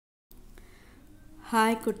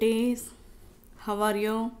Hi cuties, how are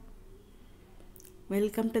you?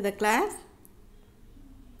 Welcome to the class.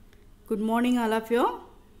 Good morning all of you.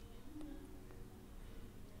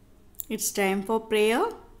 It's time for prayer.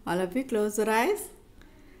 All of you close your eyes.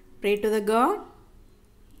 Pray to the God.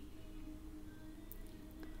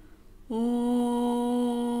 Om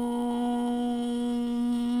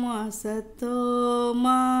Asato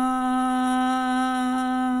Ma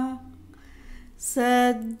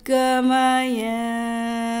Sadgamaya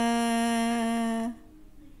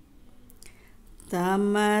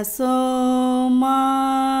Tamaso Ma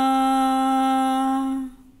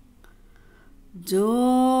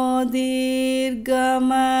Jyotirgamaya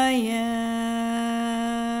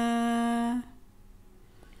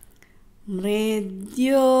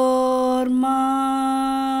Mridyorma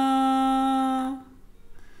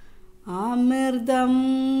Amirdam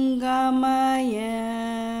Gamaya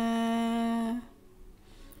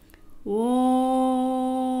Om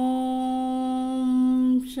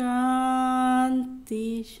Shanti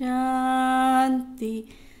Shanti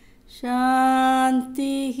Shanti.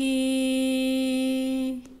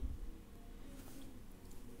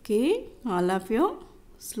 Okay, all of you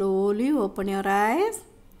slowly open your eyes.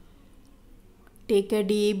 Take a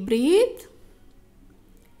deep breath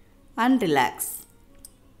and relax.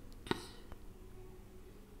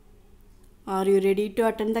 Are you ready to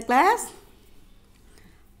attend the class?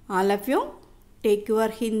 All of you take your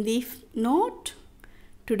Hindi note.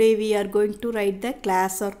 Today we are going to write the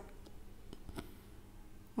class.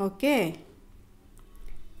 Okay.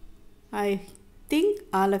 I think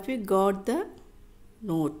all of you got the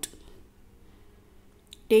note.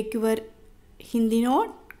 Take your Hindi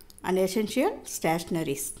note and essential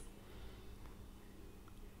stationaries.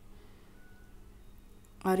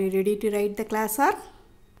 Are you ready to write the class, sir?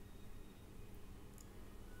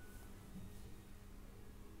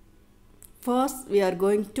 First, we are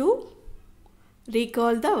going to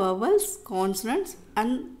recall the vowels, consonants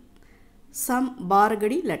and some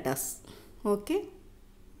Bargadi letters. Okay.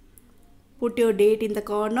 Put your date in the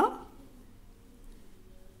corner.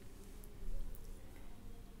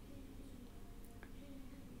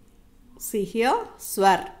 See here,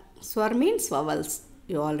 swar. Swar means vowels.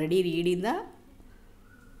 You already read in the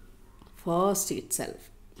first itself.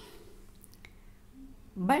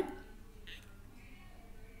 But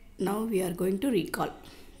now we are going to recall.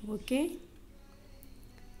 Okay.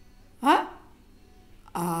 A,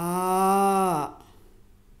 A,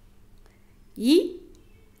 E,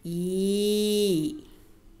 E,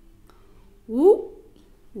 U,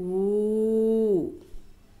 U,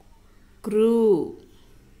 Kru,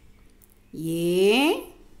 E,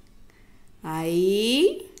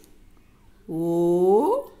 I,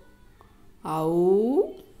 O,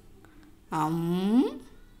 Au,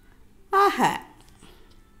 Aha.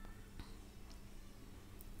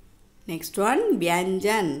 Next one,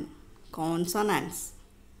 Vyanjan, consonants.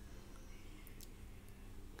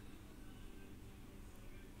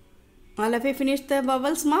 All of you finished the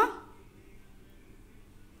vowels, ma?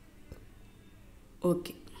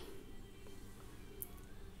 Okay.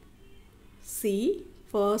 See,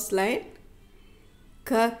 first line.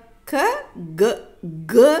 K, K, G,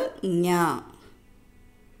 G, Nya.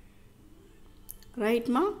 Right,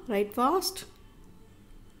 ma? Right fast.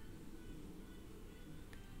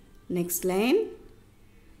 Next line.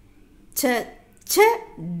 Ch, Ch,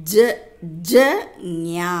 J, J,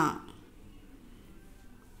 Nya.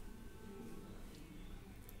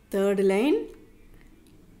 Third line.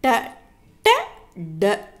 T, T, D,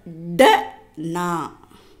 D, Na.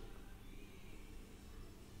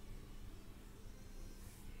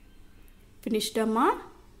 Finished, amma?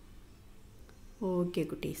 Okay,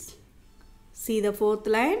 goodies. See the fourth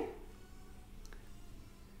line.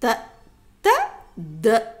 T, T, D,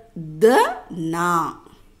 D, Na.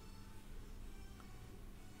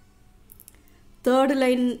 Third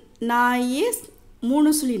line na is மூணு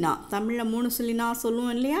சுழினா. தமிழில் மூணு சுழினா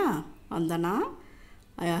சொல்லுவோம் இல்லையா? அந்த நா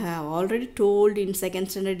I have already told in second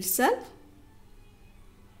standard itself.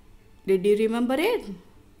 Did you remember it?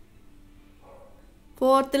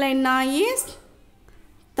 Fourth line na is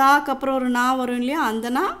தாக்கு அப்புறம் ஒரு நா வரும் இல்லையா? அந்த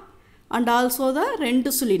நா and also the ரெண்டு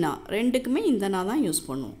சுழினா. ரெண்டுக்குமே இந்த நா தான் யூஸ்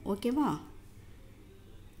பண்ணுவோம். ஓகேவா?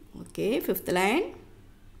 Okay, fifth line.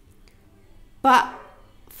 ப,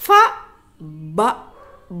 ஃப, ப,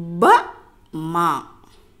 ப, ma.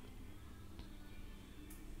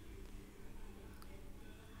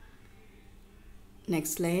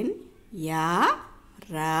 Next line. Ya,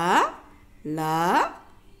 ra, la,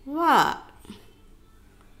 va.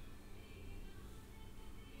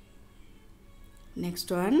 Next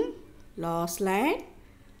one. Last line.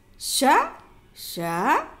 Sha, sha,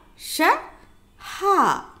 sha, ha.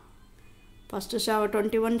 First ஷாவை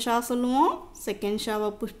 21 ஷா சொல்லுவோம், செகண்ட் ஷாவை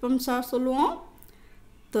புஷ்பம் ஷா சொல்லுவோம்,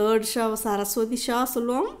 தேர்ட் ஷாவை சரஸ்வதி ஷா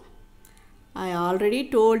சொல்லுவோம். I already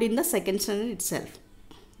told in the second standard itself.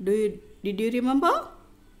 Did you remember?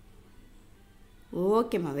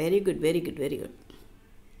 Okay ma, very good, very good, very good.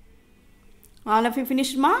 All of you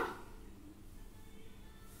finished ma?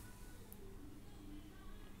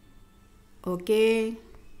 Okay.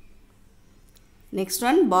 Next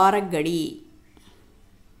one, Baragadi.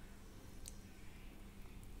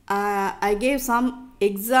 I gave some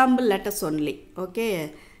example letters only. Okay.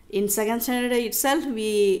 In second standard itself, we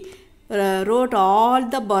wrote all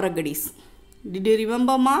the Baragadis. Did you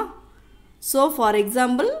remember ma? So for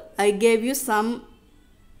example, I gave you some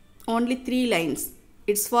only 3 lines.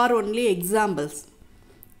 It's for only examples.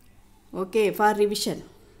 Okay, for revision.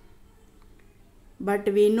 But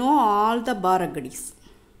we know all the Baragadis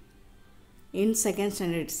in second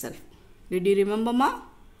standard itself. Did you remember ma?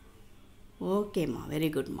 Okay ma, very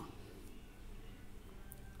good ma.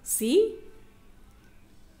 See?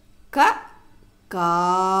 Ka, ka.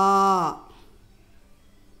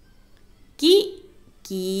 Ki,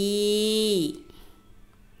 ki.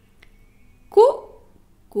 Ku,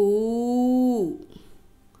 ku.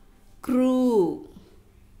 Kru.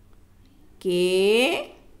 Ke,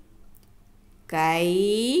 kai.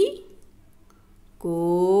 Ko,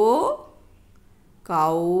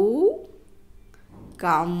 kau.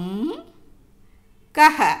 Kam,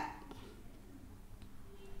 kaha.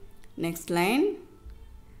 Next line.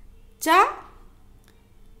 Cha,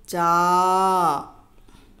 cha.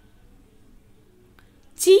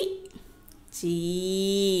 Chi, chi.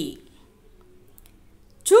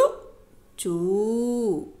 Chu, chu.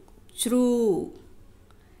 Chru.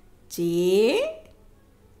 Che,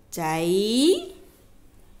 chai.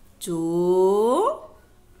 Cho,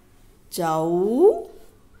 chau.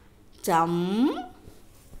 Cham,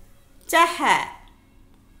 chaha.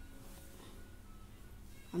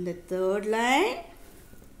 On the third line,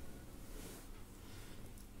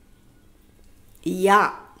 ya.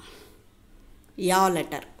 Ya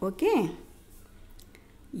letter. Okay.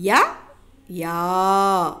 Ya, ya.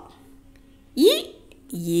 I,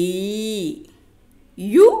 ye.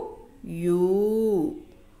 You, you.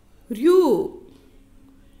 Ryu.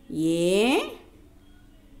 Ye.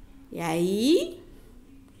 Yai.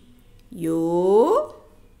 Yo.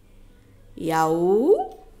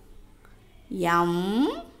 Yau. Yum.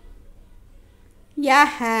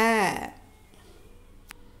 Yaha.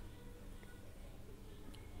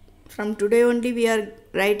 From today only we are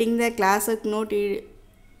writing the classic note,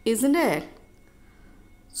 isn't it?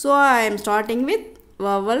 So I am starting with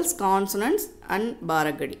vowels, consonants and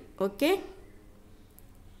Baragadi. Okay.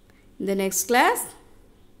 In the next class,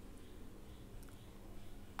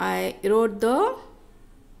 I wrote the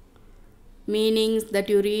meanings that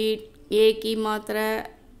you read, eki, matra,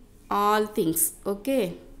 all things.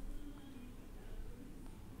 Okay.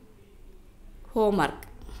 Homework.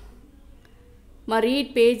 Read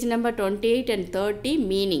page number 28 and 30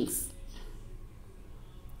 meanings.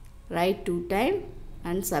 Write 2 times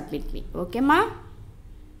and submit me. Okay ma?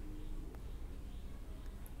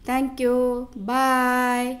 Thank you.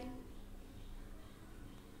 Bye.